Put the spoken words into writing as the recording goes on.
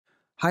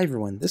Hi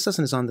everyone, this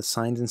lesson is on the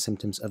signs and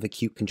symptoms of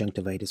acute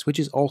conjunctivitis, which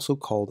is also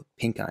called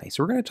pink eye.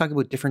 So we're going to talk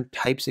about different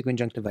types of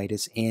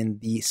conjunctivitis and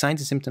the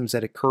signs and symptoms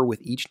that occur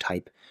with each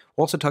type.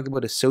 We'll also talk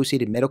about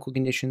associated medical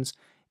conditions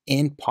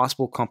and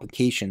possible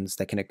complications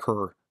that can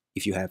occur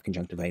if you have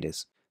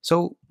conjunctivitis.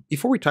 So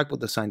before we talk about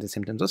the signs and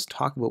symptoms, let's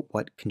talk about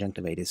what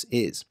conjunctivitis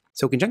is.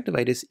 So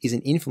conjunctivitis is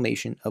an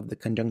inflammation of the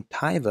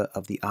conjunctiva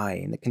of the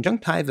eye, and the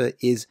conjunctiva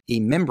is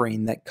a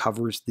membrane that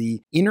covers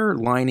the inner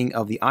lining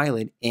of the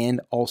eyelid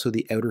and also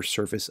the outer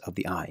surface of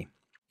the eye.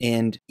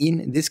 And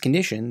in this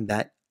condition,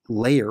 that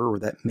layer or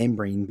that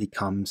membrane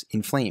becomes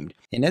inflamed.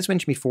 And as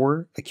mentioned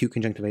before, acute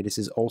conjunctivitis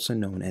is also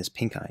known as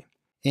pink eye.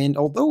 And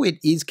although it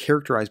is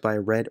characterized by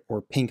a red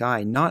or pink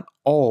eye, not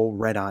all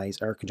red eyes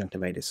are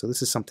conjunctivitis. So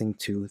this is something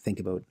to think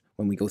about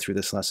when we go through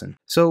this lesson.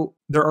 So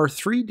there are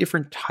three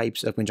different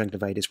types of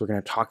conjunctivitis we're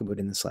going to talk about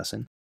in this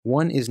lesson.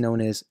 One is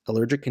known as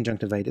allergic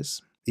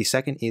conjunctivitis. The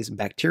second is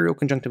bacterial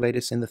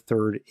conjunctivitis. And the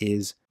third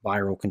is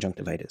viral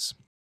conjunctivitis.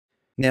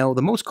 Now,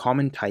 the most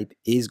common type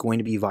is going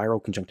to be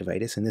viral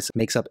conjunctivitis, and this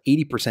makes up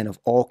 80% of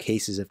all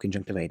cases of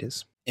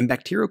conjunctivitis. And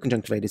bacterial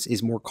conjunctivitis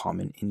is more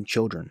common in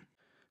children.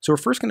 So we're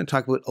first going to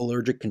talk about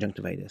allergic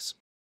conjunctivitis.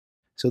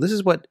 So this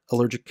is what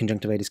allergic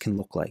conjunctivitis can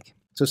look like.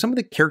 So some of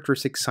the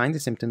characteristic signs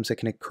and symptoms that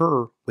can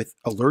occur with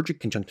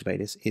allergic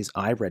conjunctivitis is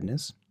eye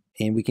redness,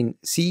 and we can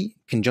see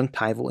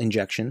conjunctival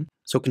injection.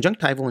 So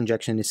conjunctival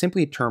injection is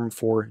simply a term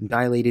for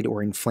dilated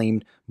or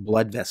inflamed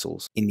blood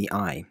vessels in the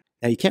eye.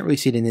 Now you can't really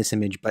see it in this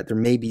image, but there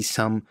may be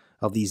some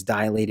of these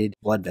dilated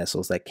blood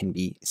vessels that can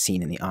be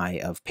seen in the eye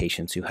of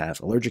patients who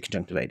have allergic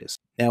conjunctivitis.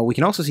 Now we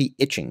can also see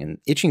itching, and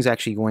itching is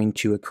actually going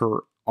to occur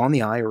on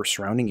the eye or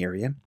surrounding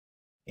area.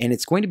 And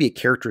it's going to be a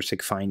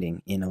characteristic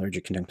finding in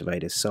allergic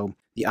conjunctivitis. So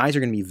the eyes are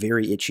going to be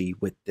very itchy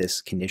with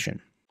this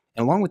condition.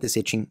 And along with this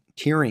itching,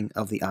 tearing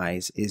of the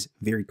eyes is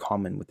very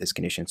common with this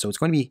condition. So it's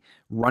going to be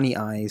runny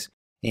eyes,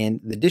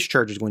 and the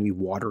discharge is going to be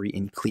watery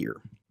and clear.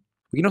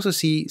 We can also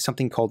see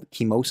something called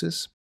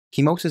chemosis.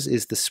 Chemosis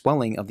is the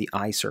swelling of the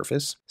eye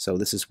surface. So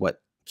this is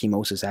what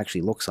chemosis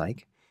actually looks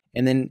like.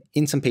 And then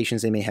in some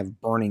patients, they may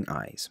have burning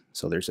eyes.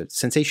 So there's a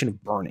sensation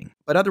of burning,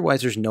 but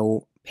otherwise there's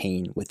no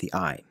pain with the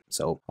eye.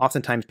 So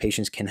oftentimes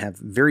patients can have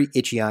very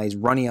itchy eyes,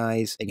 runny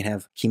eyes, they can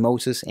have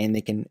chemosis, and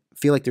they can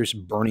feel like there's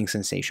burning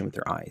sensation with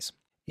their eyes.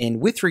 And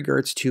with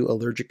regards to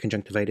allergic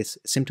conjunctivitis,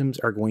 symptoms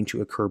are going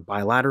to occur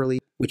bilaterally,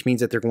 which means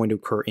that they're going to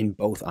occur in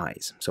both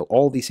eyes. So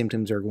all these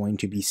symptoms are going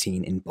to be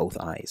seen in both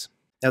eyes.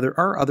 Now, there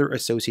are other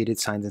associated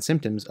signs and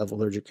symptoms of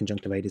allergic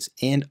conjunctivitis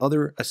and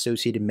other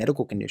associated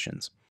medical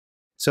conditions.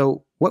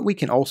 So what we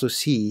can also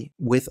see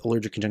with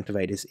allergic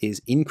conjunctivitis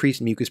is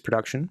increased mucus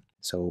production.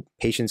 So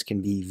patients can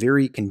be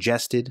very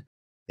congested,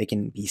 they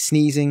can be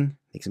sneezing,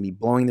 they can be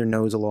blowing their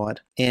nose a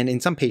lot, and in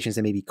some patients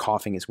they may be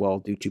coughing as well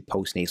due to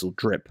postnasal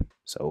drip.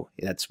 So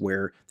that's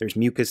where there's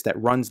mucus that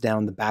runs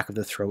down the back of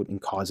the throat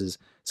and causes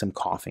some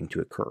coughing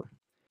to occur.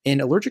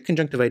 And allergic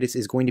conjunctivitis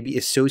is going to be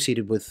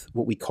associated with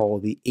what we call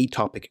the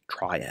atopic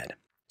triad.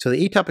 So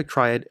the atopic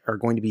triad are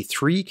going to be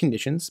three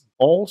conditions,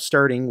 all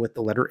starting with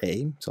the letter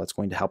A, so that's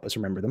going to help us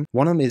remember them.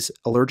 One of them is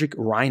allergic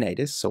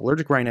rhinitis. So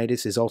allergic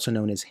rhinitis is also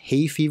known as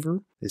hay fever.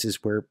 This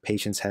is where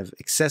patients have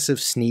excessive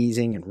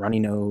sneezing and runny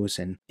nose,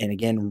 and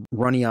again,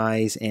 runny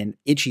eyes and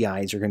itchy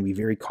eyes are going to be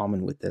very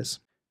common with this.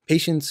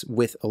 Patients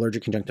with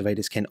allergic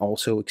conjunctivitis can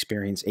also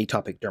experience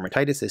atopic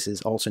dermatitis. This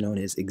is also known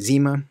as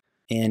eczema,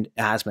 and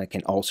asthma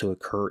can also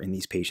occur in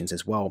these patients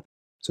as well.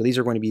 So these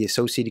are going to be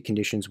associated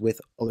conditions with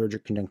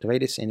allergic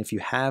conjunctivitis. And if you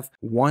have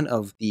one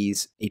of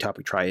these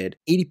atopic triad,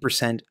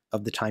 80%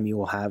 of the time you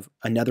will have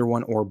another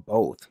one or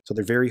both. So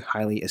they're very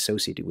highly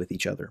associated with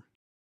each other.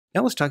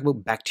 Now let's talk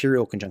about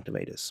bacterial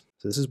conjunctivitis.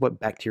 So this is what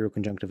bacterial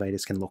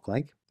conjunctivitis can look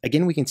like.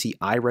 Again, we can see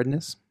eye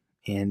redness,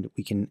 and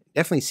we can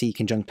definitely see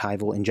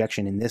conjunctival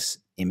injection in this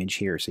image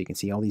here. So you can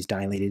see all these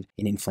dilated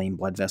and inflamed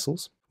blood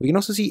vessels. We can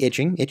also see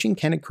itching. Itching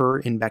can occur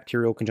in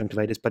bacterial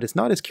conjunctivitis, but it's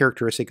not as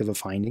characteristic of a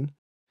finding.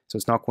 So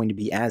it's not going to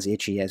be as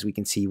itchy as we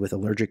can see with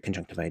allergic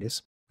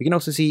conjunctivitis. We can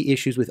also see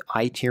issues with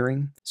eye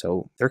tearing.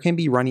 So there can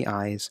be runny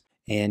eyes,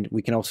 and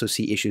we can also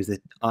see issues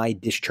with eye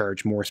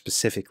discharge more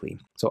specifically.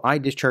 So eye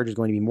discharge is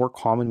going to be more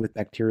common with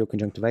bacterial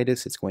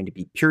conjunctivitis. It's going to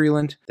be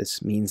purulent.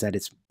 This means that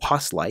it's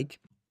pus-like.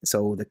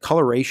 So the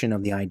coloration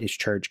of the eye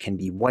discharge can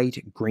be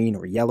white, green,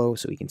 or yellow.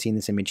 So we can see in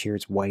this image here,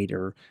 it's white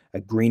or a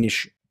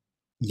greenish,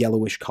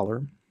 yellowish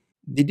color.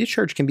 The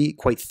discharge can be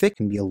quite thick,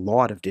 can be a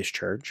lot of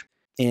discharge.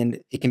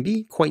 And it can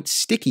be quite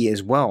sticky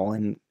as well.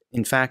 And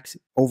in fact,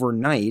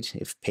 overnight,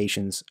 if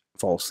patients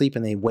fall asleep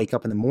and they wake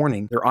up in the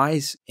morning, their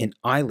eyes and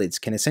eyelids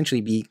can essentially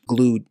be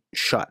glued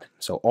shut.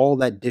 So all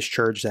that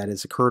discharge that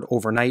has occurred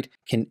overnight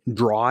can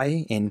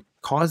dry and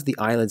cause the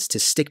eyelids to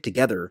stick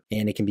together,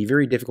 and it can be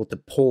very difficult to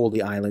pull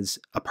the eyelids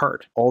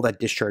apart. All that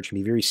discharge can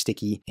be very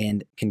sticky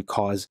and can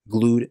cause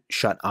glued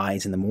shut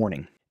eyes in the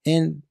morning.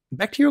 And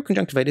bacterial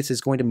conjunctivitis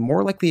is going to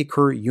more likely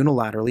occur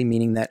unilaterally,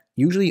 meaning that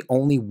usually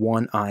only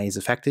one eye is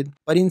affected,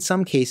 but in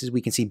some cases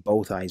we can see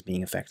both eyes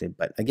being affected.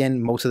 But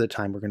again, most of the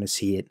time we're going to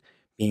see it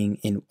being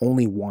in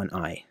only one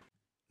eye.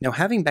 Now,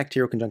 having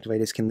bacterial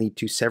conjunctivitis can lead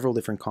to several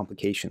different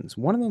complications.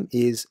 One of them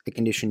is a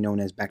condition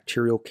known as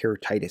bacterial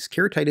keratitis.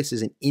 Keratitis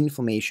is an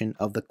inflammation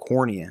of the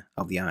cornea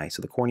of the eye.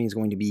 So the cornea is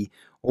going to be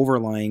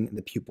overlying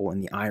the pupil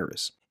and the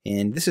iris.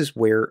 And this is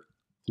where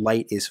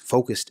light is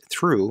focused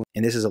through,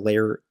 and this is a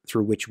layer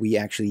through which we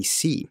actually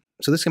see.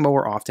 So this can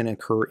more often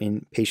occur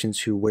in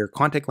patients who wear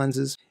contact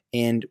lenses,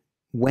 and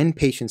when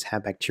patients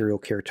have bacterial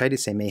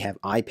keratitis, they may have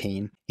eye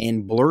pain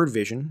and blurred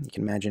vision. You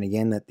can imagine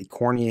again that the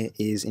cornea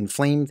is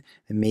inflamed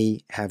and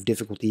may have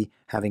difficulty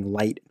having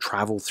light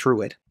travel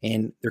through it.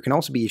 And there can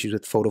also be issues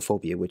with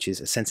photophobia, which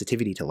is a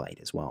sensitivity to light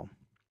as well.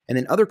 And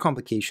then other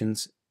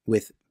complications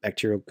with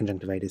bacterial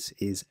conjunctivitis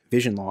is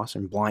vision loss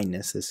and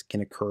blindness. This can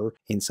occur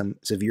in some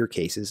severe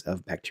cases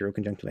of bacterial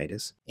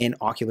conjunctivitis, and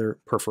ocular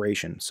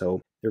perforation.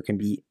 So there can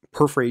be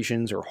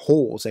perforations or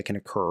holes that can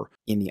occur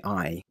in the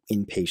eye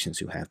in patients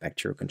who have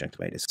bacterial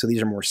conjunctivitis. So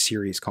these are more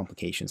serious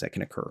complications that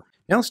can occur.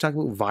 Now let's talk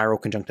about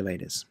viral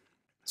conjunctivitis.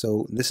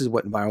 So this is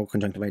what viral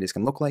conjunctivitis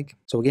can look like.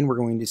 So again, we're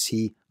going to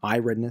see eye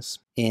redness.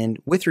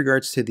 And with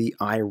regards to the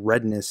eye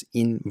redness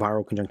in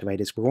viral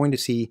conjunctivitis, we're going to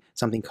see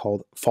something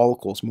called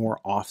follicles more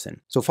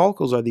often. So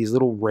follicles are these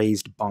little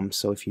raised bumps.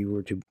 So if you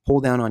were to pull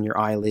down on your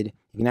eyelid,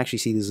 you can actually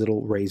see these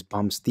little raised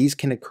bumps. These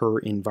can occur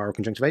in viral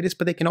conjunctivitis,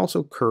 but they can also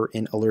occur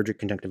in allergic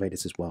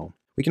conjunctivitis as well.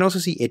 We can also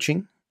see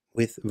itching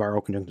with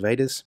viral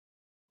conjunctivitis,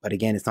 but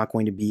again, it's not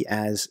going to be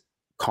as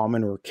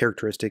common or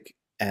characteristic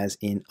as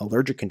in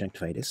allergic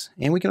conjunctivitis.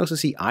 And we can also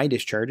see eye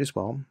discharge as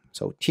well.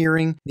 So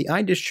tearing, the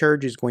eye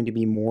discharge is going to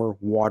be more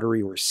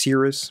watery or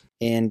serous,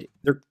 and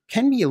there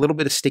can be a little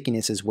bit of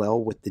stickiness as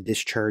well with the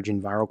discharge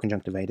in viral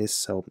conjunctivitis.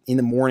 So in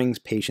the mornings,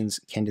 patients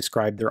can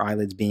describe their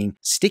eyelids being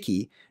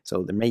sticky,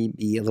 so there may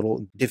be a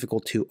little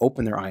difficult to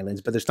open their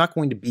eyelids, but there's not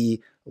going to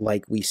be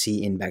like we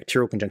see in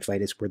bacterial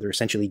conjunctivitis where they're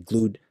essentially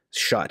glued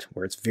shut,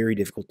 where it's very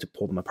difficult to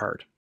pull them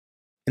apart.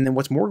 And then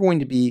what's more going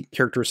to be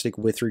characteristic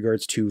with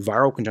regards to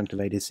viral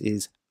conjunctivitis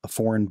is a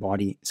foreign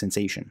body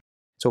sensation.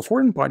 So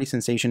foreign body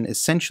sensation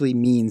essentially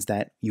means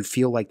that you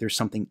feel like there's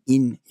something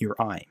in your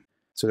eye.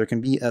 So there can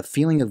be a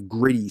feeling of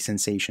gritty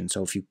sensation.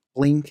 So if you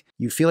blink,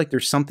 you feel like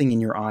there's something in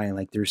your eye,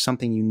 like there's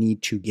something you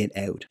need to get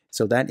out.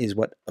 So that is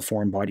what a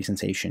foreign body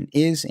sensation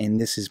is,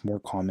 and this is more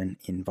common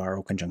in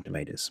viral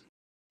conjunctivitis.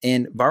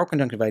 And viral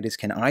conjunctivitis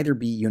can either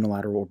be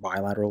unilateral or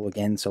bilateral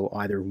again, so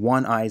either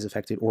one eye is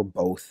affected or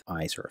both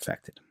eyes are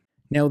affected.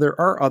 Now,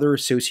 there are other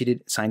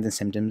associated signs and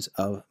symptoms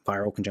of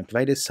viral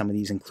conjunctivitis. Some of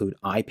these include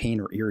eye pain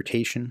or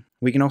irritation.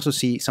 We can also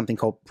see something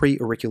called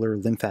preauricular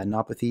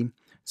lymphadenopathy.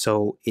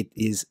 So it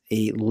is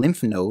a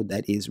lymph node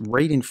that is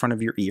right in front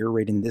of your ear,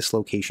 right in this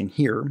location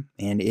here.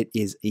 And it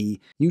is a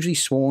usually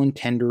swollen,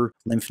 tender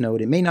lymph node.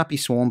 It may not be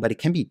swollen, but it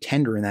can be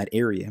tender in that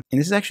area.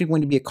 And this is actually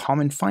going to be a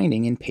common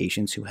finding in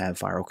patients who have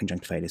viral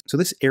conjunctivitis. So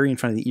this area in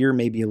front of the ear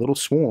may be a little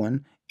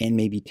swollen and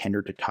may be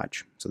tender to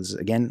touch. So this is,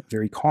 again,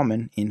 very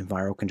common in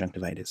viral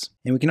conjunctivitis.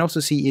 And we can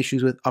also see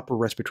issues with upper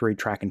respiratory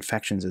tract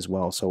infections as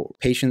well. So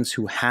patients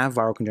who have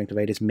viral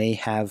conjunctivitis may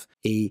have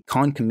a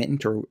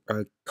concomitant or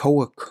a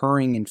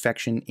co-occurring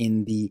infection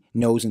in the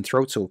nose and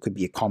throat. So it could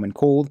be a common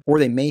cold, or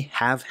they may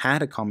have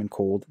had a common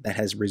cold that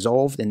has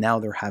resolved and now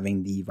they're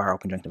having the viral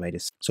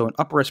conjunctivitis. So an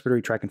upper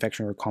respiratory tract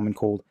infection or a common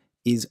cold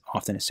is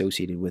often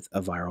associated with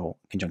a viral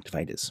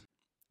conjunctivitis.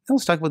 Now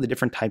let's talk about the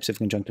different types of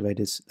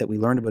conjunctivitis that we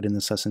learned about in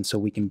this lesson so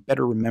we can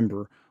better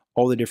remember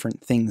all the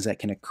different things that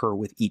can occur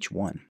with each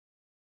one.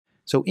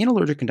 So in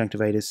allergic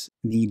conjunctivitis,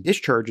 the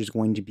discharge is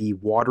going to be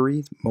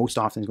watery. Most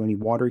often it's going to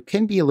be watery. It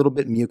can be a little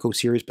bit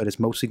mucoserious, but it's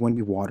mostly going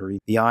to be watery.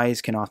 The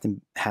eyes can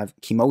often have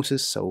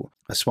chemosis, so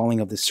a swelling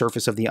of the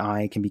surface of the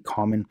eye can be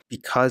common.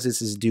 Because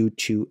this is due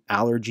to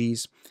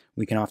allergies,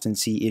 we can often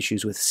see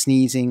issues with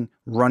sneezing,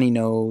 runny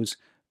nose,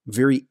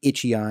 very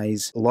itchy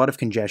eyes, a lot of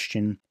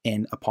congestion,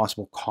 and a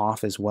possible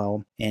cough as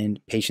well.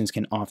 And patients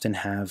can often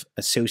have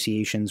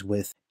associations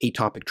with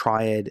atopic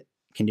triad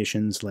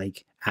conditions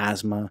like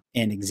asthma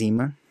and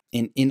eczema.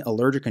 And in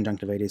allergic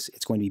conjunctivitis,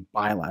 it's going to be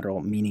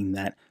bilateral, meaning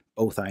that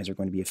both eyes are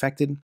going to be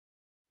affected.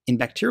 In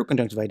bacterial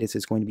conjunctivitis,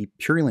 it's going to be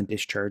purulent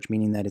discharge,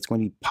 meaning that it's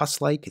going to be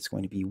pus-like, it's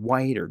going to be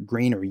white or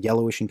green or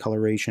yellowish in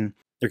coloration.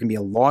 There can be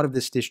a lot of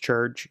this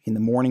discharge. In the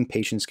morning,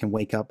 patients can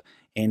wake up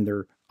and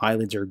their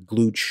eyelids are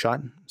glued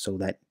shut, so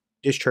that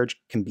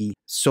discharge can be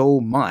so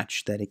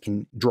much that it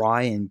can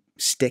dry and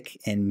stick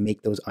and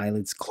make those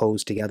eyelids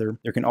close together.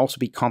 There can also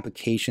be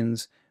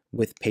complications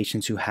with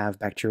patients who have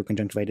bacterial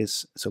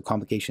conjunctivitis. So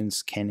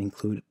complications can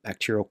include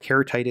bacterial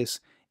keratitis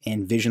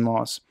and vision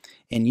loss.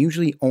 And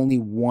usually only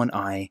one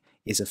eye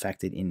is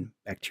affected in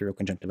bacterial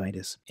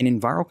conjunctivitis. And in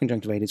viral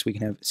conjunctivitis, we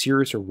can have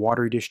serous or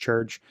watery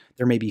discharge.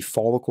 There may be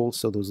follicles,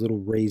 so those little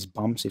raised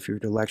bumps. If you were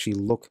to actually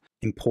look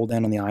and pull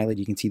down on the eyelid,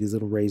 you can see these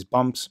little raised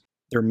bumps.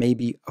 There may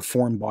be a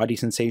foreign body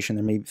sensation.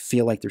 There may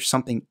feel like there's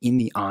something in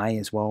the eye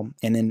as well.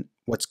 And then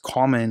what's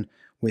common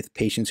with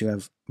patients who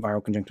have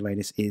viral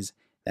conjunctivitis is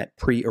that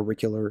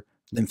preauricular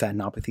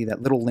lymphadenopathy,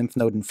 that little lymph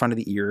node in front of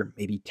the ear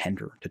may be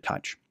tender to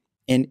touch.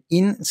 And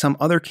in some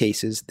other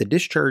cases, the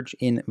discharge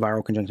in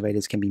viral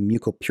conjunctivitis can be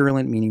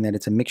mucopurulent, meaning that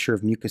it's a mixture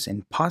of mucus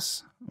and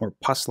pus or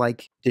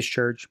pus-like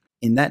discharge.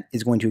 And that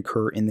is going to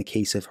occur in the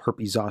case of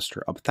herpes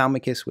zoster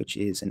ophthalmicus, which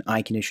is an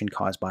eye condition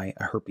caused by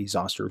a herpes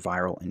zoster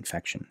viral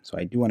infection. So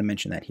I do want to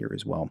mention that here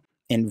as well.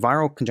 And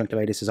viral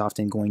conjunctivitis is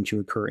often going to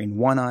occur in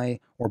one eye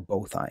or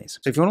both eyes.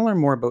 So if you want to learn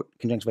more about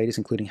conjunctivitis,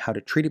 including how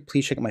to treat it,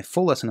 please check out my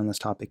full lesson on this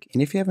topic.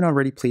 And if you haven't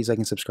already, please like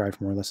and subscribe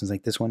for more lessons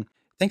like this one.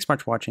 Thanks so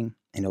much for watching,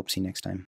 and hope to see you next time.